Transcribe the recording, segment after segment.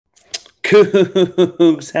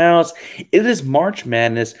Coogs House. It is March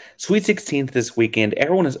Madness, Sweet 16th this weekend.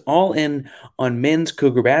 Everyone is all in on men's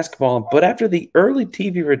Cougar basketball, but after the early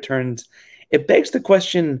TV returns, it begs the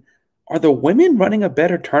question, are the women running a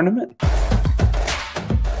better tournament?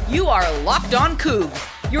 You are Locked On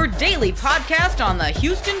Cougs, your daily podcast on the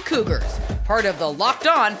Houston Cougars, part of the Locked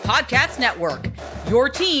On Podcast Network, your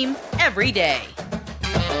team every day.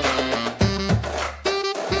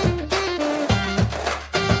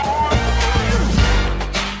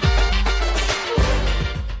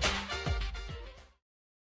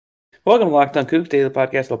 Welcome to Locked On Cougs, daily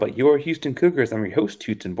podcast all about your Houston Cougars. I'm your host,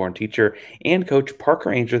 Houston-born teacher and coach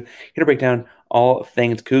Parker Ainsworth, here to break down all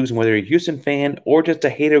things Cougs. And whether you're a Houston fan or just a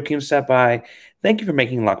hater who came to stop by, thank you for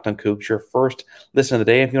making Locked On Cougs your first listen of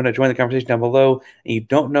the day. If you want to join the conversation down below and you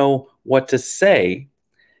don't know what to say,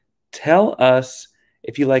 tell us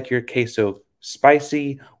if you like your queso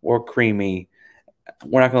spicy or creamy.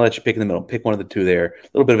 We're not going to let you pick in the middle. Pick one of the two there. A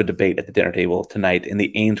little bit of a debate at the dinner table tonight in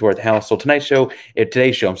the Ainsworth household. Today's show,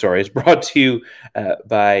 is brought to you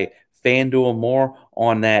by FanDuel. More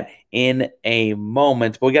on that in a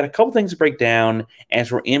moment. But we got a couple things to break down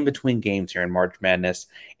as we're in between games here in March Madness.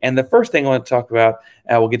 And the first thing I want to talk about,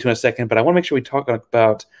 we'll get to in a second, but I want to make sure we talk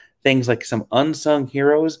about things like some unsung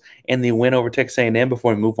heroes and the win over Texas A&M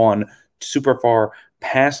before we move on super far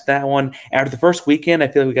past that one. After the first weekend, I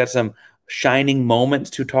feel like we got some shining moments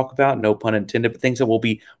to talk about, no pun intended, but things that will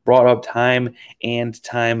be brought up time and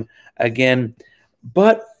time again.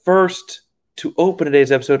 But first, to open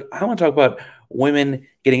today's episode, I want to talk about women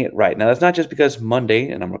getting it right. Now, that's not just because Monday,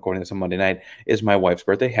 and I'm recording this on Monday night, is my wife's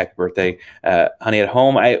birthday. Happy birthday, honey, at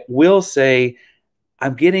home. I will say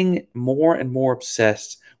I'm getting more and more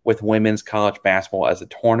obsessed with women's college basketball as a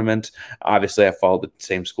tournament. Obviously, I follow the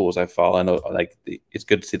same schools I follow. I know, like, it's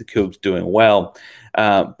good to see the Cougs doing well,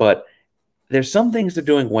 but there's some things they're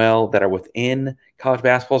doing well that are within college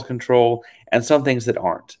basketball's control and some things that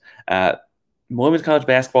aren't. Women's college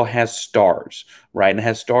basketball has stars, right? And it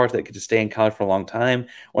has stars that get to stay in college for a long time.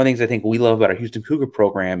 One of the things I think we love about our Houston Cougar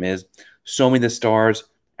program is so many of the stars,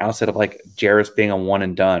 outside of like Jarris being a one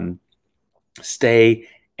and done, stay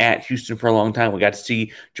at Houston for a long time. We got to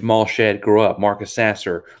see Jamal Shedd grow up, Marcus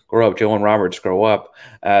Sasser grow up, Joan Roberts grow up,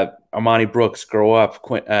 Armani Brooks grow up,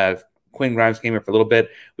 Quinn Grimes came here for a little bit.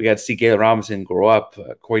 We got to see Gayla Robinson grow up,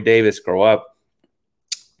 Corey Davis grow up.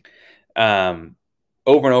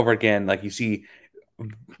 Over and over again, like you see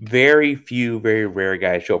very few, very rare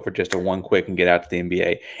guys show up for just a one quick and get out to the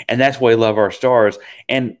NBA. And that's why we love our stars.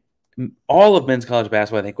 And all of men's college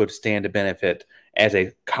basketball, I think, would stand to benefit as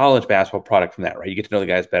a college basketball product from that, right? You get to know the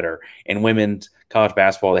guys better. In women's college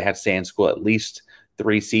basketball, they have to stay in school at least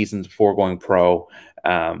 3 seasons before going pro.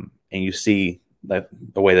 And you see the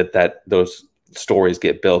way that those stories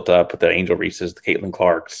get built up with the Angel Reeses, the Caitlin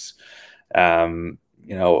Clarks,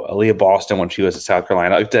 Aaliyah Boston when she was at South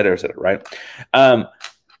Carolina, et cetera, right?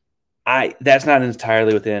 That's not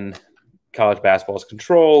entirely within college basketball's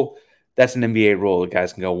control. That's an NBA rule. The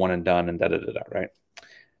guys can go one and done and da-da-da-da, right?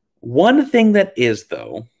 One thing that is,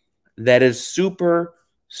 though, that is super,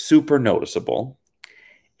 super noticeable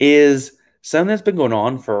is something that's been going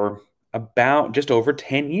on for about just over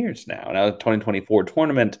 10 years now the 2024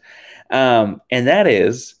 tournament. And that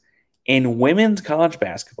is, in women's college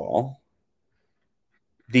basketball,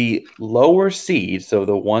 the lower seed, so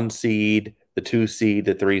the 1 seed, the 2 seed,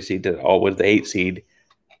 the 3 seed, always the 8 seed,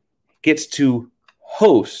 gets to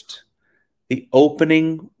host the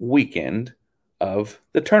opening weekend of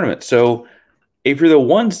the tournament. So if you're the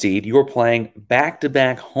 1 seed, you're playing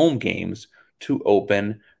back-to-back home games to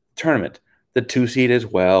open the tournament. The 2 seed as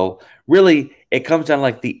well. Really, it comes down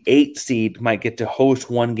like the 8 seed might get to host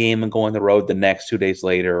one game and go on the road the next 2 days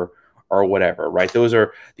later or whatever, right? Those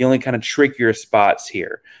are the only kind of trickier spots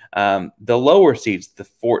here. The lower seeds, the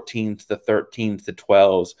 14s, the 13s, the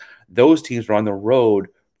 12s, those teams are on the road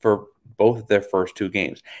for both of their first 2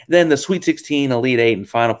 games. Then the Sweet 16, Elite 8, and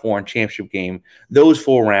Final Four and Championship game, those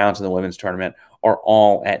 4 rounds in the women's tournament are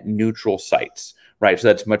all at neutral sites, right? So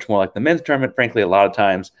that's much more like the men's tournament. Frankly, a lot of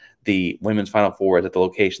times the women's Final Four is at the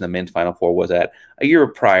location the men's Final Four was at a year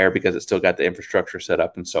prior because it still got the infrastructure set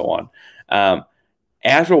up and so on.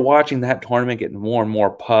 As we're watching that tournament get more and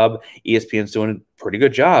more pub, ESPN's doing a pretty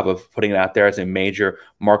good job of putting it out there as a major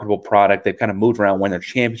marketable product. They've kind of moved around when their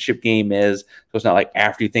championship game is. So it's not like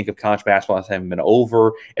after you think of college basketball, it's having been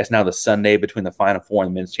over. It's now the Sunday between the Final Four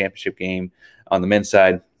and the men's championship game on the men's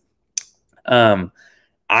side.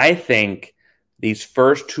 I think these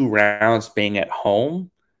first 2 rounds being at home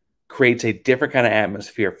creates a different kind of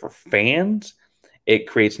atmosphere for fans. It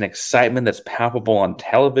creates an excitement that's palpable on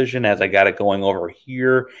television as I got it going over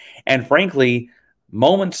here. And frankly,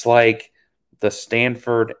 moments like the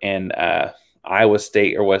Stanford and Iowa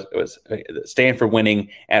State, or it was Stanford winning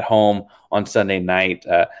at home on Sunday night.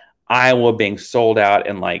 Iowa being sold out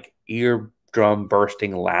and like eardrum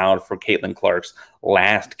bursting loud for Caitlin Clark's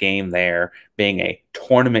last game there, being a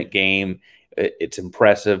tournament game. It's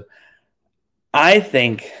impressive. I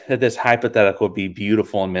think that this hypothetical would be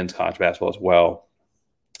beautiful in men's college basketball as well.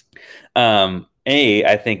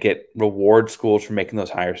 I think it rewards schools for making those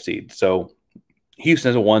higher seeds. So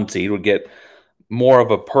Houston as a 1 seed would get more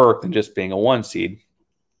of a perk than just being a 1 seed.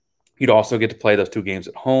 You'd also get to play those 2 games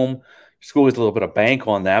at home. School gets a little bit of bank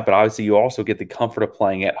on that, but obviously you also get the comfort of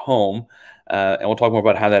playing at home. And we'll talk more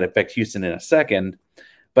about how that affects Houston in a second.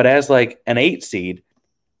 But as like an 8 seed,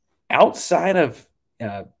 outside of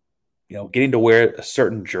getting to wear a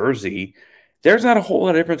certain jersey, there's not a whole lot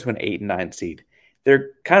of difference between 8 and 9 seed.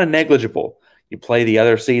 They're kind of negligible. You play the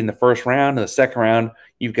other seed in the first round, and the second round,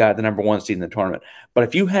 you've got the number 1 seed in the tournament. But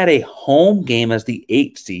if you had a home game as the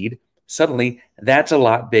 8 seed, suddenly that's a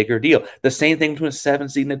lot bigger deal. The same thing between a 7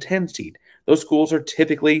 seed and a 10 seed. Those schools are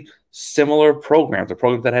typically similar programs, or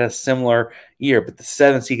programs that had a similar year. But the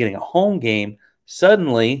 7 seed getting a home game,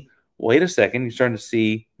 suddenly, wait a second, you're starting to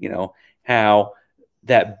see, how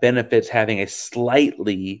that benefits having a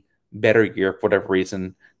slightly better year for whatever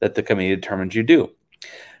reason that the committee determines you do.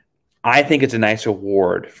 I think it's a nice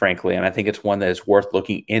award, frankly, and I think it's one that is worth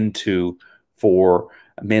looking into for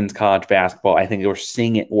men's college basketball. I think we're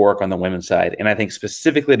seeing it work on the women's side, and I think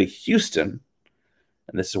specifically to Houston,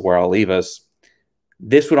 and this is where I'll leave us,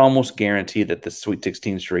 this would almost guarantee that the Sweet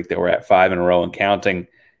 16 streak that we're at 5 in a row and counting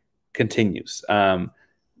continues.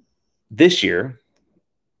 This year,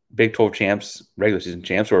 Big 12 champs, regular season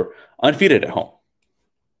champs, were undefeated at home.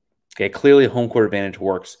 Okay, clearly home court advantage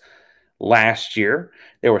works. Last year,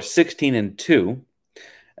 they were 16-2.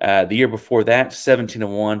 The year before that,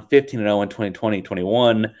 17-1, 15-0 in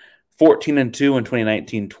 2020-21, 14-2 in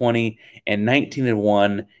 2019-20, and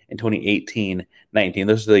 19-1 in 2018-19.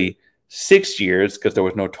 Those are the 6 years, because there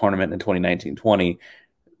was no tournament in 2019-20,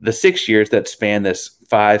 the 6 years that span this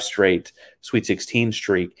 5 straight Sweet 16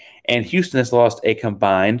 streak. And Houston has lost a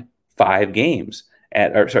combined 6 games.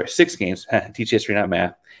 Teach history, not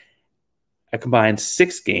math. A combined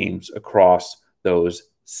 6 games across those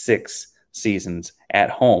 6 seasons at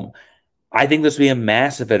home. I think this will be a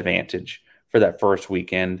massive advantage for that first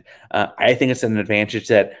weekend. I think it's an advantage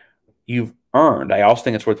that you've earned. I also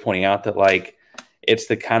think it's worth pointing out that it's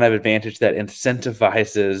the kind of advantage that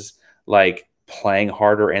incentivizes playing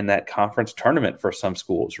harder in that conference tournament for some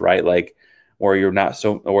schools, right? Where you're not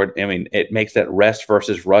it makes that rest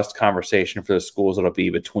versus rust conversation for the schools that'll be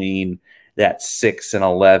between that 6 and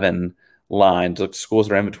 11 lines, schools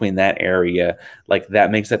that are in between that area,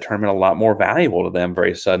 that makes that tournament a lot more valuable to them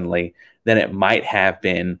very suddenly than it might have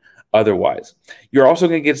been otherwise. You're also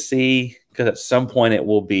going to get to see, because at some point it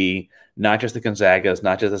will be not just the Gonzagas,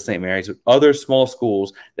 not just the St. Mary's, but other small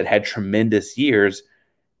schools that had tremendous years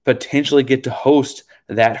potentially get to host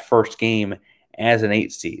that first game as an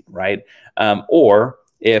 8 seed, right? Or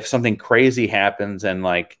if something crazy happens and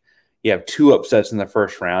you have 2 upsets in the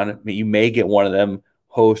first round, you may get one of them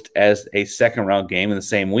host as a second round game in the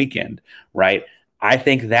same weekend, right? I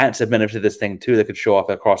think that's a benefit to this thing too that could show off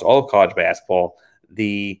across all of college basketball,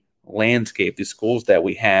 the landscape, the schools that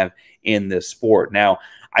we have in this sport. Now,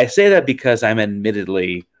 I say that because I'm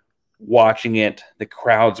admittedly watching it. The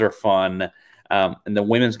crowds are fun, and the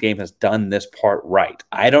women's game has done this part right.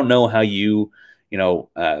 I don't know how you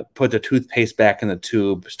put the toothpaste back in the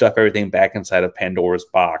tube, stuff everything back inside of Pandora's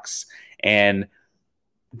box, and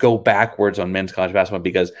go backwards on men's college basketball,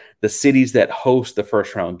 because the cities that host the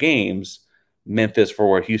first round games, Memphis, for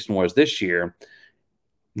where Houston was this year,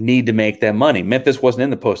 need to make that money. Memphis wasn't in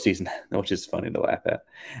the postseason, which is funny to laugh at.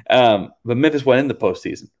 But Memphis went in the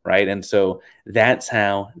postseason, right? And so that's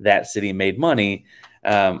how that city made money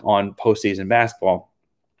on postseason basketball.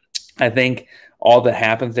 I think all that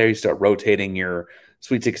happens there, you start rotating your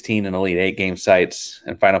Sweet 16 and Elite 8 game sites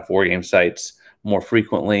and Final Four game sites more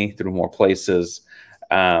frequently through more places.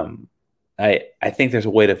 I think there's a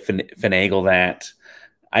way to finagle that.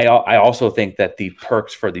 I also think that the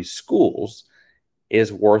perks for these schools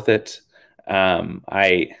is worth it.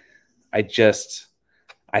 I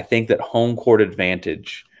think that home court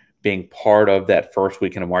advantage being part of that first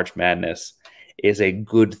weekend of March Madness is a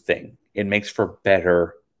good thing. It makes for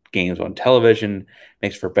better games on television,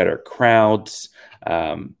 makes for better crowds.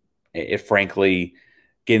 It frankly,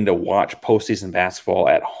 getting to watch postseason basketball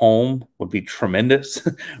at home would be tremendous,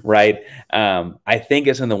 right? I think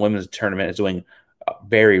it's in the women's tournament is doing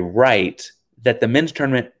very right that the men's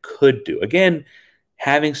tournament could do. Again,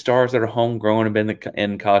 having stars that are homegrown and been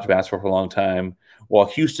in college basketball for a long time while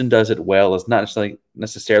Houston does it well, is not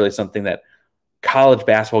necessarily something that college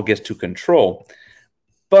basketball gets to control.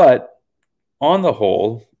 But on the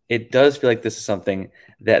whole, it does feel like this is something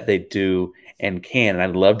that they do and can, and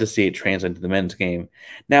I'd love to see it translate to the men's game.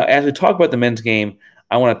 Now, as we talk about the men's game,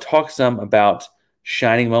 I want to talk some about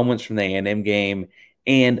shining moments from the A&M game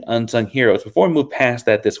and unsung heroes. Before we move past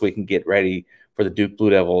that this week and get ready for the Duke Blue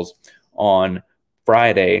Devils on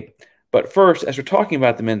Friday. But first, as we're talking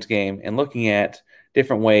about the men's game and looking at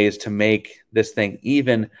different ways to make this thing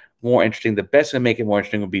even more interesting, the best way to make it more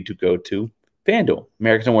interesting would be to go to FanDuel,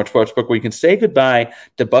 America's #1 sportsbook, where you can say goodbye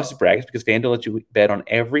to busted brackets because FanDuel lets you bet on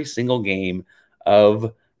every single game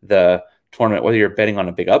of the tournament, whether you're betting on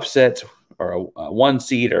a big upset or a one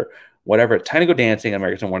seed or whatever. Time to go dancing on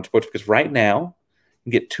America's #1 sportsbook because right now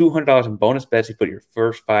you can get $200 in bonus bets. You put your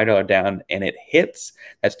first $5 down and it hits.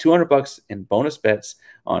 That's $200 in bonus bets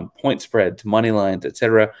on point spreads, money lines,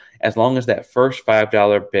 etc. As long as that first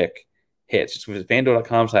 $5 pick hits. Just visit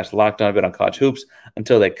FanDuel.com/lockedon bet on college hoops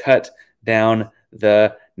until they cut down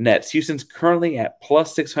the nets. Houston's currently at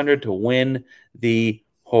plus 600 to win the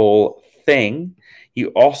whole thing. You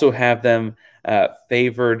also have them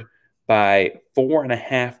favored by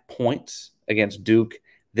 4.5 points against Duke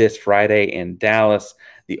this Friday in Dallas.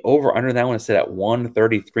 The over-under that one is set at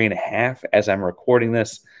 133.5 as I'm recording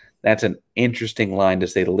this. That's an interesting line, to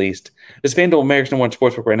say the least. This FanDuel America's #1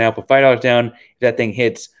 sportsbook right now. Put $5 down. If that thing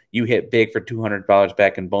hits, you hit big for $200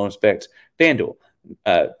 back in bonus bets. FanDuel,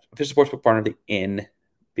 official sportsbook partner of the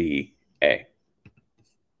NBA.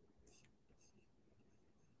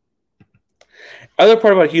 Other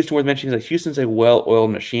part about Houston worth mentioning is that Houston's a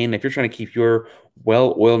well-oiled machine. If you're trying to keep your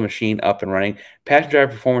well-oiled machine up and running, passion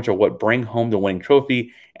drive performance are what bring home the winning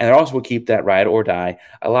trophy, and they're also what keep that ride or die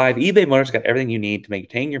alive. eBay Motors got everything you need to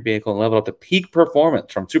maintain your vehicle and level up to peak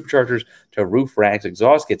performance, from superchargers to roof racks,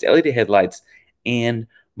 exhaust kits, LED headlights, and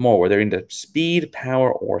more. Whether into speed,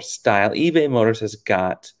 power, or style, eBay Motors has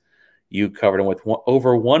got you covered. And with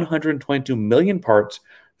over 122 million parts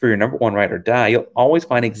for your #1 ride or die, you'll always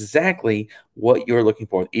find exactly what you're looking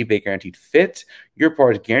for with eBay Guaranteed Fit. Your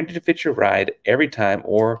part is guaranteed to fit your ride every time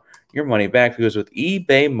or your money back, because with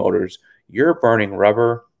eBay Motors, you're burning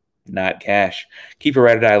rubber, not cash. Keep your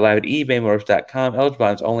ride or die alive at ebaymotors.com. Eligible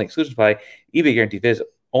items only, exclusive by eBay Guaranteed Fit,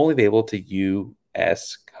 only available to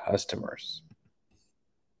U.S. customers.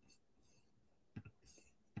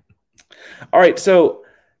 All right, so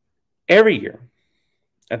every year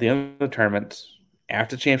at the end of the tournament,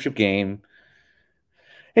 after the championship game,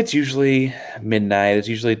 it's usually midnight. It's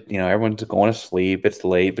usually, everyone's going to sleep. It's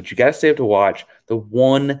late, but you got to stay up to watch the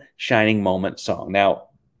one shining moment song. Now,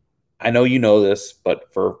 I know you know this,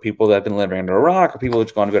 but for people that have been living under a rock or people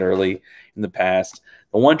who've gone to bed early in the past,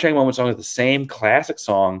 the one shining moment song is the same classic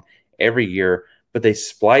song every year, but they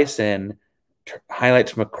splice in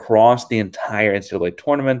highlights from across the entire NCAA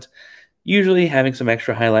tournament, usually having some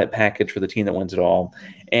extra highlight package for the team that wins it all.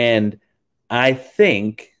 And I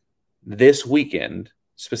think this weekend,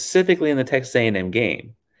 specifically in the Texas A&M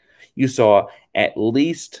game, you saw at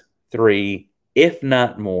least 3, if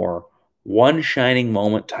not more, one shining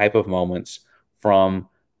moment type of moments from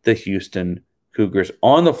the Houston Cougars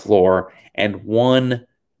on the floor, and one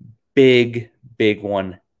big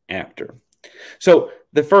one after. So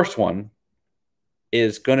the first one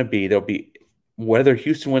is going to be, there'll be, whether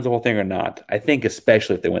Houston wins the whole thing or not, I think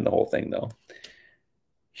especially if they win the whole thing, though,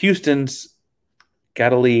 Houston's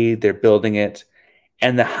got a lead. They're building it.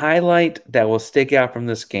 And the highlight that will stick out from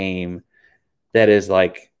this game, that is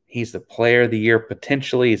like, he's the player of the year,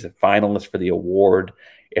 potentially. He's a finalist for the award.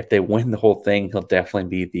 If they win the whole thing, he'll definitely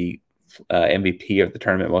be the MVP of the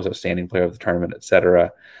tournament, most outstanding player of the tournament,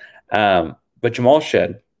 etc. But Jamal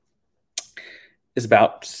Shead is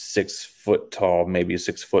about 6 foot tall, maybe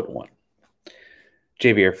 6'1".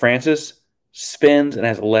 Javier Francis spins and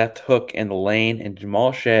has a left hook in the lane, and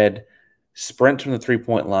Jamal Shead sprints from the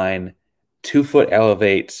three-point line, 2 foot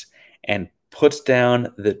elevates, and puts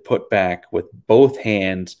down the putback with both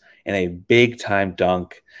hands in a big-time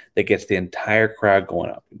dunk that gets the entire crowd going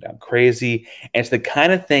up and down crazy. And it's the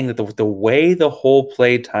kind of thing that the way the whole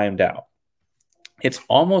play timed out, it's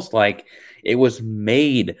almost like it was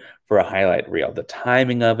made for a highlight reel. The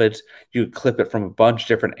timing of it, you could clip it from a bunch of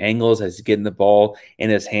different angles as he's getting the ball in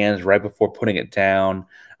his hands right before putting it down.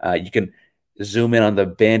 You can zoom in on the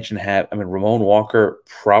bench and have, Ramon Walker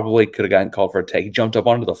probably could have gotten called for a tag. He jumped up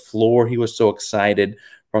onto the floor. He was so excited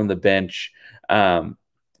from the bench.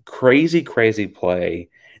 Crazy play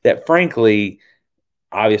that, frankly,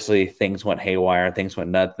 obviously things went haywire, things went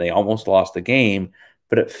nuts. They almost lost the game.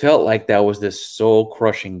 but it felt like that was this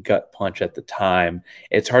soul-crushing gut punch at the time.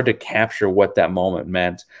 It's hard to capture what that moment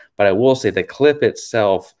meant, but I will say the clip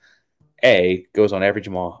itself, A, goes on every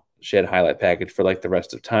Jamal Shed highlight package for like the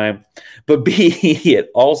rest of time, but B,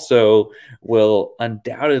 it also will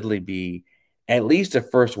undoubtedly be at least a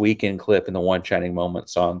first weekend clip in the One Shining Moment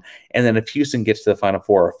song. And then if Houston gets to the Final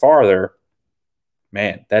Four or farther,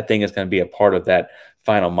 man, that thing is going to be a part of that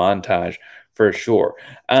final montage for sure.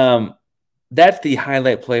 That's the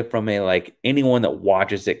highlight play from a like anyone that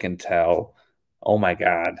watches it can tell. Oh my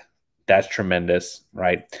God, that's tremendous,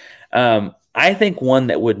 right? I think one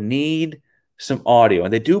that would need some audio,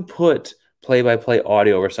 and they do put play-by-play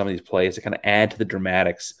audio over some of these plays to kind of add to the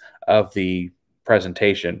dramatics of the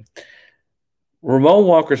presentation. Ramon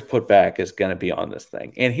Walker's putback is going to be on this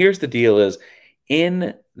thing. And here's the deal is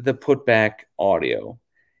in the putback audio,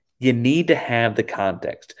 you need to have the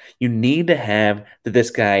context. You need to have that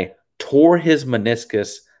this guy tore his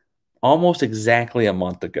meniscus almost exactly a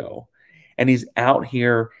month ago. And he's out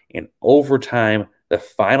here in overtime, the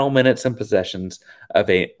final minutes and possessions of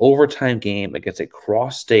an overtime game against a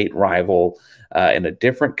cross-state rival in a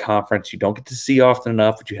different conference you don't get to see often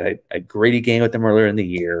enough, but you had a Grady game with them earlier in the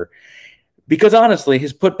year. Because honestly,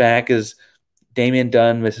 his putback is Damian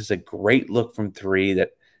Dunn misses a great look from three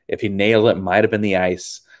that if he nailed it, might have been the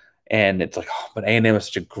ice. And it's like, oh, but A&M is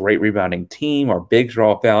such a great rebounding team. Our bigs are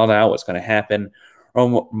all fouled out. What's going to happen?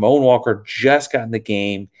 Ramon Walker just got in the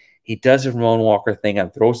game. He does his Ramon Walker thing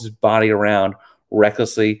and throws his body around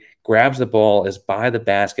recklessly, grabs the ball, is by the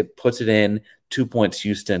basket, puts it in, 2 points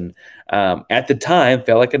Houston. At the time,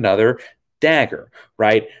 felt like another dagger,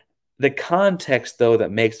 right? The context, though,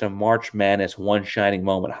 that makes a March Madness One Shining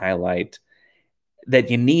Moment highlight that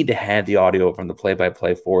you need to have the audio from the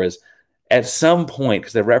play-by-play for is at some point,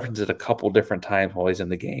 because they reference it a couple different times while he's in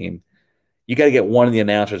the game, you got to get one of the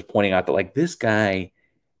announcers pointing out that, like, this guy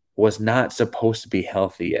was not supposed to be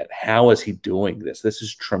healthy yet. How is he doing this? This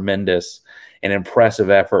is tremendous and impressive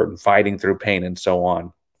effort and fighting through pain and so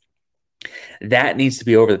on. That needs to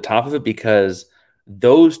be over the top of it because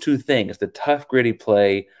those two things, the tough, gritty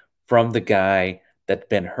play from the guy that's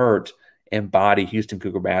been hurt, embody Houston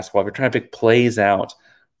Cougar basketball. If you're trying to pick plays out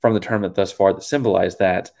from the tournament thus far that symbolize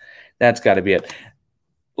that, that's got to be it.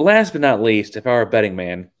 Last but not least, if I were a betting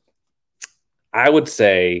man, I would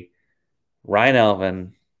say Ryan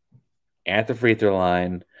Elvin at the free throw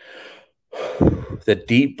line, the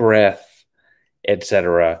deep breath,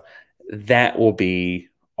 etc. That will be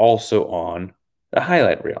also on the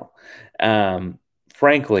highlight reel.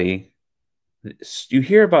 Frankly, you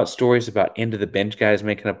hear about stories about into the bench guys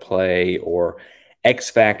making a play or X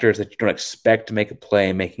factors that you don't expect to make a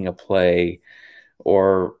play, making a play,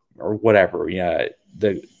 or whatever. Yeah,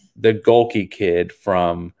 the Golke kid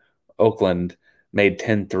from Oakland made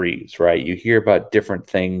 10 threes, right? You hear about different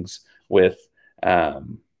things with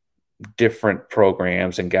different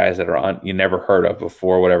programs and guys that are you never heard of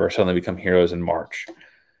before, whatever, suddenly become heroes in March.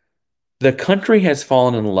 The country has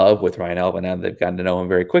fallen in love with Ryan Elvin now. They've gotten to know him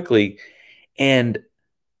very quickly. And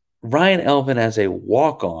Ryan Elvin as a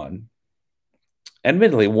walk-on,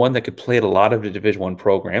 admittedly, one that could play at a lot of the Division I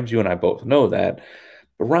programs, you and I both know that,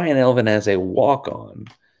 but Ryan Elvin as a walk-on,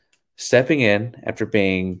 stepping in after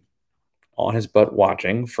being on his butt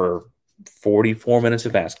watching for 44 minutes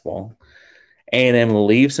of basketball, A&M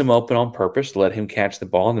leaves him open on purpose to let him catch the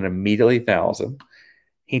ball and then immediately fouls him.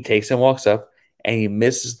 He takes and walks up, and he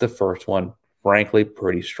misses the first one, frankly,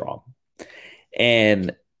 pretty strong.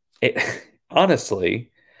 And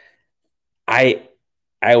honestly, I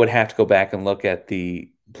would have to go back and look at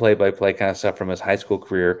the play-by-play kind of stuff from his high school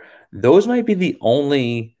career. Those might be the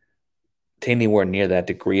only to anywhere near that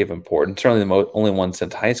degree of importance, certainly the only one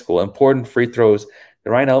since high school, important free throws that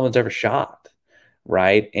Ryan Elvin's ever shot,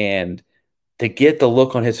 right? And to get the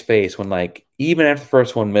look on his face when, like, even after the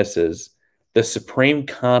first one misses, the supreme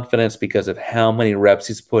confidence because of how many reps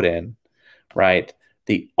he's put in, right?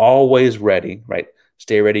 The always ready, right?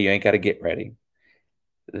 Stay ready, you ain't got to get ready.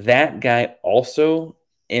 That guy also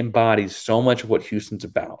embodies so much of what Houston's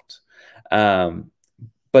about.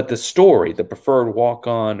 But the story, the preferred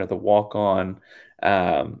walk-on or the walk-on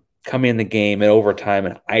coming in the game in overtime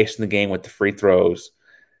and icing the game with the free throws,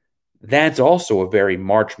 that's also a very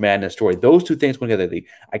March Madness story. Those two things go together, the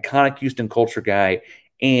iconic Houston culture guy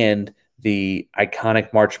and the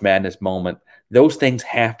iconic March Madness moment, those things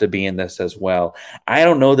have to be in this as well. I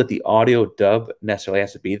don't know that the audio dub necessarily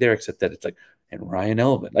has to be there, except that it's like, and Ryan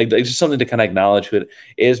Elvin. Like, it's just something to kind of acknowledge who it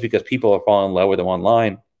is because people are falling in love with him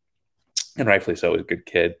online, and rightfully so. He's a good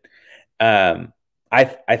kid.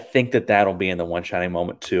 I think that that'll be in the One Shining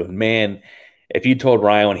Moment too. And man, if you told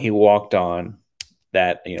Ryan when he walked on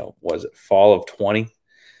that, was it fall of 20,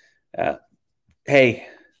 uh, hey,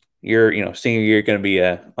 your senior year going to be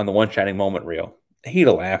on the one shining moment reel. He'd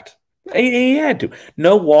have laughed. He had to.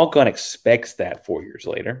 No walk-on expects that 4 years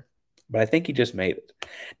later, but I think he just made it.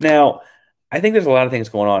 Now, I think there's a lot of things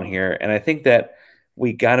going on here, and I think that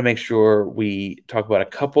we got to make sure we talk about a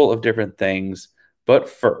couple of different things. But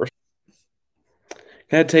first,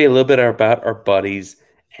 can I tell you a little bit about our buddies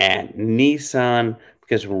at Nissan?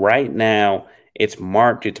 Because right now it's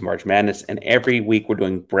March Madness, and every week we're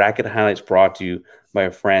doing bracket highlights brought to you by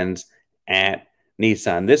our friends at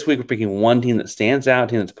Nissan. This week we're picking one team that stands out, a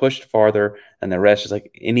team that's pushed farther than the rest, just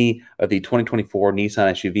like any of the 2024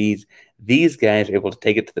 Nissan SUVs. These guys are able to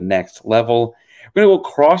take it to the next level. We're going to go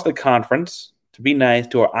across the conference to be nice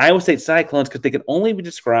to our Iowa State Cyclones because they can only be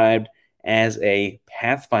described as a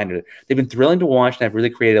pathfinder. They've been thrilling to watch and have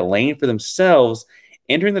really created a lane for themselves,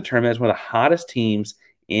 entering the tournament as one of the hottest teams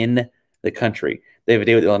in the country. They have a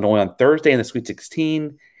day with Illinois on Thursday in the Sweet 16,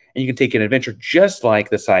 and you can take an adventure just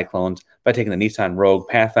like the Cyclones by taking the Nissan Rogue,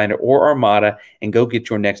 Pathfinder, or Armada and go get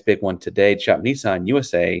your next big one today. Shop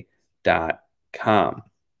NissanUSA.com.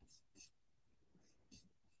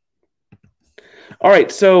 All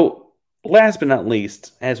right, so last but not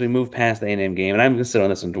least, as we move past the A&M game, and I'm going to sit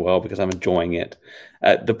on this and dwell because I'm enjoying it.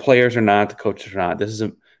 The players are not, the coaches are not. This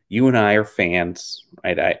is you and I are fans,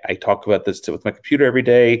 right? I talk about this with my computer every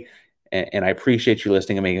day, and I appreciate you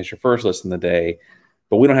listening and making it your first listen of the day,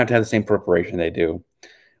 but we don't have to have the same preparation they do.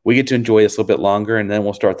 We get to enjoy this a little bit longer, and then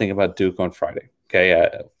we'll start thinking about Duke on Friday. Okay,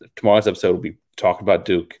 tomorrow's episode will be talking about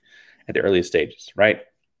Duke at the earliest stages, right?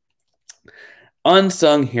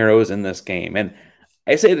 Unsung heroes in this game, and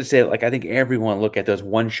I say to say, like, I think everyone look at those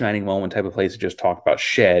one shining moment type of plays to just talk about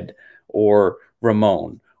Shed or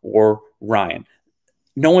Ramon or Ryan.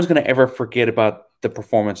 No one's going to ever forget about the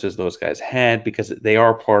performances those guys had because they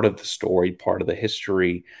are part of the story, part of the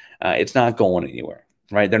history. It's not going anywhere,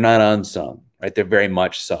 right? They're not unsung, right? They're very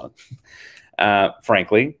much sung.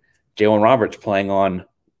 Frankly, Jalen Roberts playing on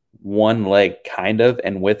one leg kind of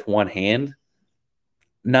and with one hand,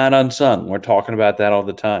 not unsung. We're talking about that all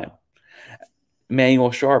the time.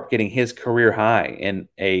 Manuel Sharp getting his career high in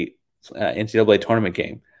a NCAA tournament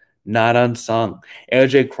game, not unsung.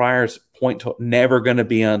 LJ Cryer's point never going to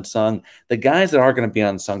be unsung. The guys that are going to be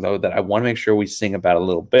unsung, though, that I want to make sure we sing about a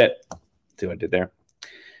little bit. See what I did there?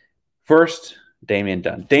 First, Damian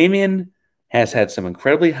Dunn. Damian has had some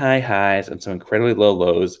incredibly high highs and some incredibly low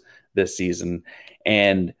lows this season,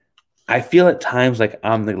 and I feel at times like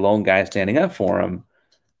I'm the lone guy standing up for him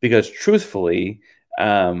because, truthfully,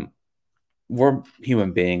 we're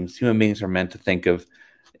human beings. Human beings are meant to think of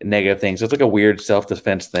negative things. It's like a weird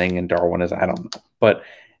self-defense thing in Darwinism. I don't know. But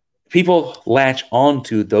people latch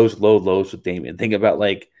onto those low lows with Damian. Think about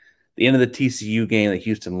like the end of the TCU game that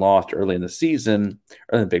Houston lost early in the season,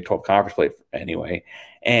 early in the Big 12 conference play anyway,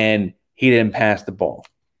 and he didn't pass the ball,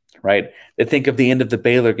 right? They think of the end of the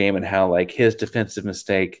Baylor game and how like his defensive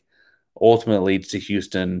mistake ultimately leads to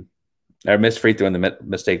Houston, or missed free throw in the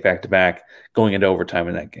mistake back-to-back going into overtime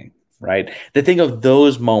in that game. Right? They think of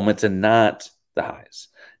those moments and not the highs,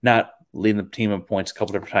 not leading the team in points a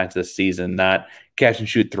couple different times this season, not catch and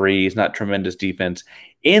shoot threes, not tremendous defense.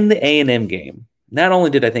 In the A&M game, not only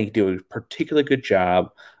did I think he do a particularly good job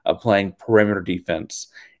of playing perimeter defense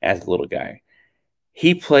as a little guy,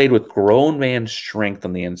 he played with grown man strength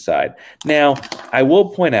on the inside. Now, I will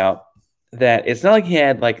point out that it's not like he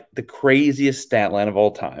had like the craziest stat line of all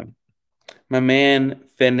time. My man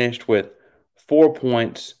finished with 4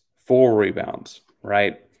 points, 4 rebounds,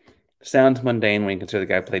 right? Sounds mundane when you consider the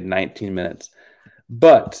guy played 19 minutes.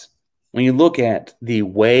 But when you look at the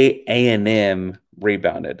way A&M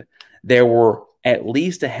rebounded, there were at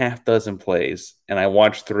least a half dozen plays, and I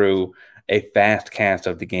watched through a fast cast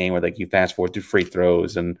of the game where like you fast forward through free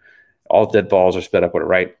throws and all dead balls are sped up with it,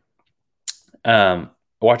 right? I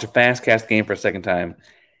watched a fast cast game for a second time.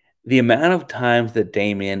 The amount of times that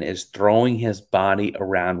Damian is throwing his body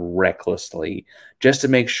around recklessly just to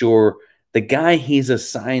make sure the guy he's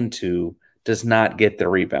assigned to does not get the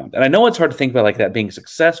rebound. And I know it's hard to think about like that being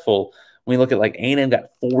successful when you look at like A&M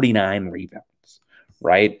got 49 rebounds,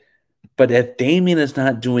 right? But if Damian is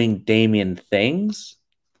not doing Damian things,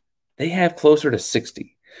 they have closer to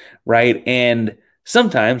 60, right? And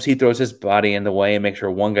sometimes he throws his body in the way and makes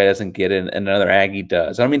sure one guy doesn't get it and another Aggie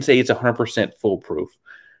does. I don't mean to say it's 100% foolproof,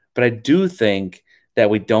 but I do think that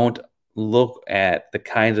we don't look at the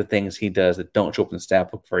kinds of things he does that don't show up in the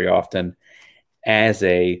stat book very often as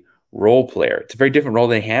a role player. It's a very different role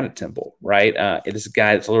than he had at Temple, right? It is a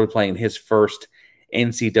guy that's literally playing his first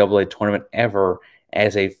NCAA tournament ever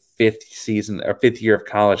as a fifth year of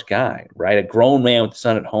college guy, right? A grown man with a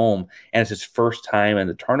son at home, and it's his first time in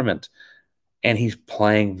the tournament. and he's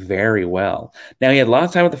playing very well. Now, he had a lot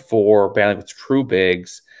of time with the 4, battling with true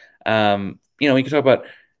bigs. You can talk about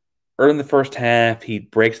early in the first half, he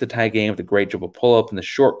breaks the tie game with a great dribble pull-up in the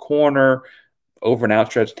short corner, over an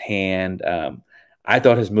outstretched hand. I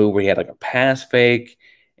thought his move where he had like a pass fake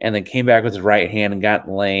and then came back with his right hand and got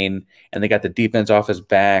in the lane, and they got the defense off his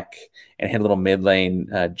back and hit a little mid-lane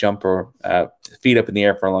jumper, feet up in the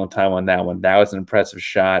air for a long time on that one. That was an impressive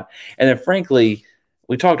shot. And then, frankly,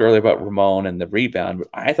 we talked earlier about Ramon and the rebound, but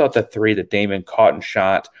I thought the 3 that Damon caught and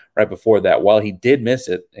shot right before that, while he did miss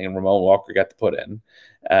it, and Ramon Walker got the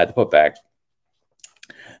put back,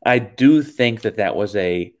 I do think that was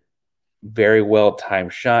a very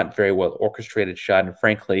well-timed shot, very well-orchestrated shot, and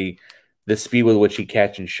frankly, the speed with which he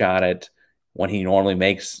catch and shot it when he normally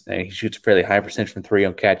makes, he shoots a fairly high percentage from 3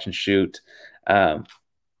 on catch and shoot. I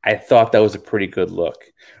thought that was a pretty good look,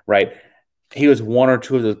 right? He was 1 or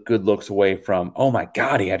 2 of those good looks away from, oh my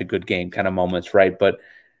God, he had a good game kind of moments, right? But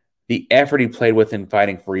the effort he played with in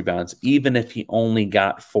fighting for rebounds, even if he only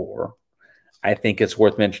got 4, I think it's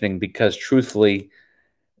worth mentioning because truthfully,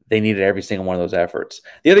 they needed every single one of those efforts.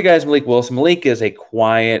 The other guy is Malik Wilson. Malik is a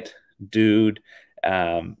quiet dude.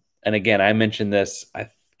 And again, I mentioned this, I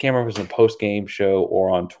can't remember if it was in a post-game show or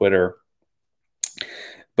on Twitter.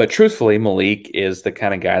 But truthfully, Malik is the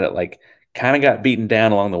kind of guy that kind of got beaten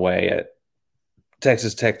down along the way. At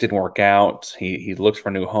Texas Tech didn't work out. He looks for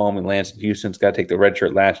a new home. He lands in Houston. He's got to take the red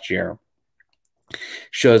shirt last year.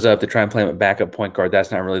 Shows up to try and play him at backup point guard.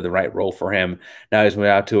 That's not really the right role for him. Now he's moved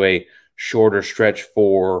out to a shorter stretch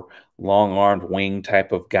 4, long-armed wing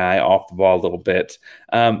type of guy, off the ball a little bit.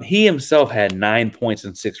 He himself had 9 points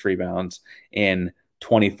and 6 rebounds in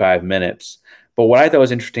 25 minutes. But what I thought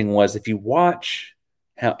was interesting was if you watch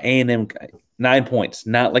how A&M, 9 points,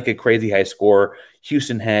 not like a crazy high score.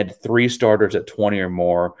 Houston had 3 starters at 20 or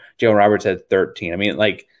more. Jalen Roberts had 13. I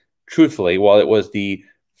mean, truthfully, while it was the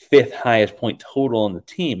 5th highest point total on the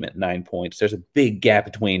team at 9 points, there's a big gap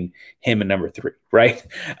between him and number 3, right?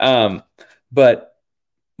 But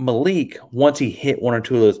Malik, once he hit 1 or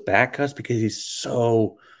 2 of those back cuts, because he's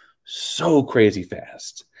so crazy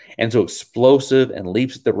fast and so explosive and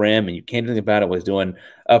leaps at the rim, and you can't do anything about it, was doing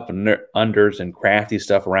up and unders and crafty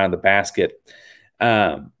stuff around the basket.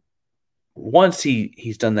 Once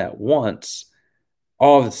he's done that once,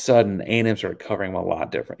 all of a sudden, A&M started covering him a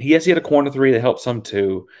lot different. Yes, he had a corner 3 that helped some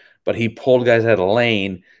too, but he pulled guys out of the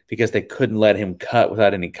lane because they couldn't let him cut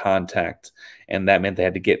without any contact, and that meant they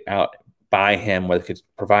had to get out by him where they could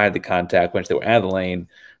provide the contact once they were out of the lane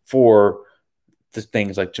for the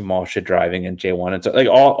things like Jamal Shea driving and J1. And so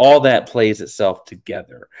all that plays itself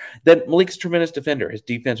together. Then Malik's a tremendous defender. His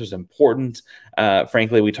defense was important.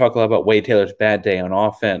 Frankly, we talk a lot about Wade Taylor's bad day on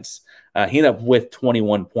offense. He ended up with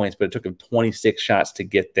 21 points, but it took him 26 shots to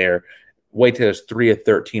get there. Wade Taylor's 3 of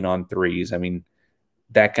 13 on threes. I mean,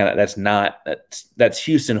 that's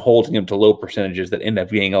Houston holding him to low percentages that end up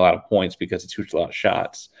being a lot of points because it's shoots a lot of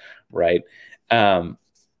shots, right?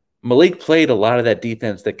 Malik played a lot of that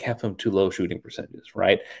defense that kept him to low shooting percentages,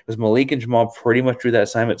 right? Because Malik and Jamal pretty much drew that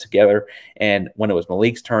assignment together, and when it was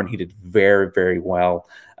Malik's turn, he did very, very well.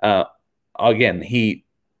 Again, he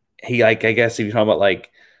I guess if you're talking about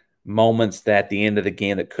moments that at the end of the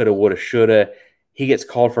game that coulda, woulda, shoulda, he gets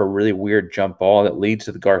called for a really weird jump ball that leads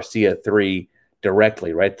to the Garcia 3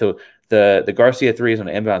 directly, right? The Garcia 3 is an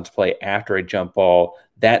inbounds play after a jump ball.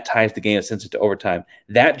 That ties the game and sends it to overtime.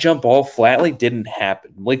 That jump ball flatly didn't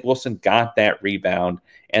happen. Malik Wilson got that rebound,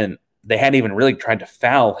 and they hadn't even really tried to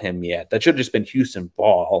foul him yet. That should have just been Houston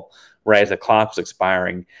ball, right, as the clock was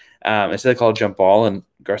expiring. Instead, they called jump ball, and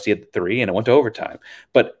Garcia had the 3, and it went to overtime.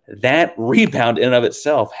 But that rebound in and of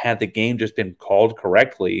itself, had the game just been called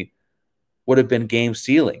correctly, would have been game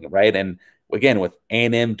sealing, right? And again, with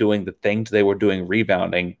A&M doing the things they were doing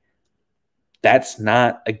rebounding, that's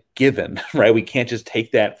not a given, right? We can't just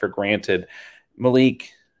take that for granted.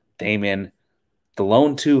 Malik, Damien, the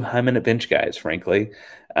lone 2 high-minute bench guys, frankly,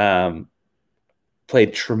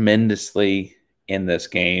 played tremendously in this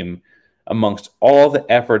game amongst all the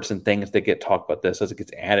efforts and things that get talked about this as it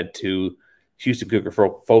gets added to Houston Cougar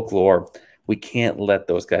folklore. We can't let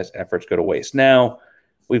those guys' efforts go to waste. Now,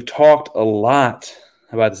 we've talked a lot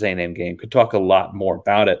about the A&M game. Could talk a lot more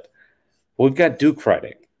about it. But we've got Duke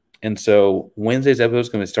Friday. And so Wednesday's episode is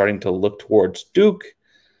going to be starting to look towards Duke.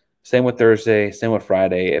 Same with Thursday, same with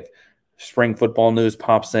Friday. If spring football news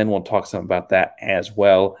pops in, we'll talk some about that as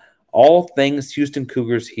well. All things Houston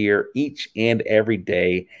Cougars here each and every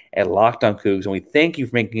day at Locked On Cougs. And we thank you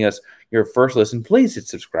for making us your first listen. Please hit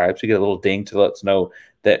subscribe so you get a little ding to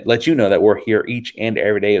let you know that we're here each and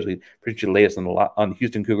every day as we produce the latest on the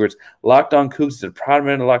Houston Cougars. Locked On Cougs is a proud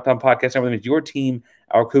member of the Locked On Podcast. That means your team,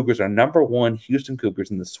 our Cougars are number 1 Houston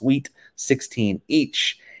Cougars in the Sweet 16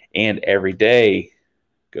 each and every day.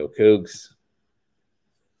 Go Cougs.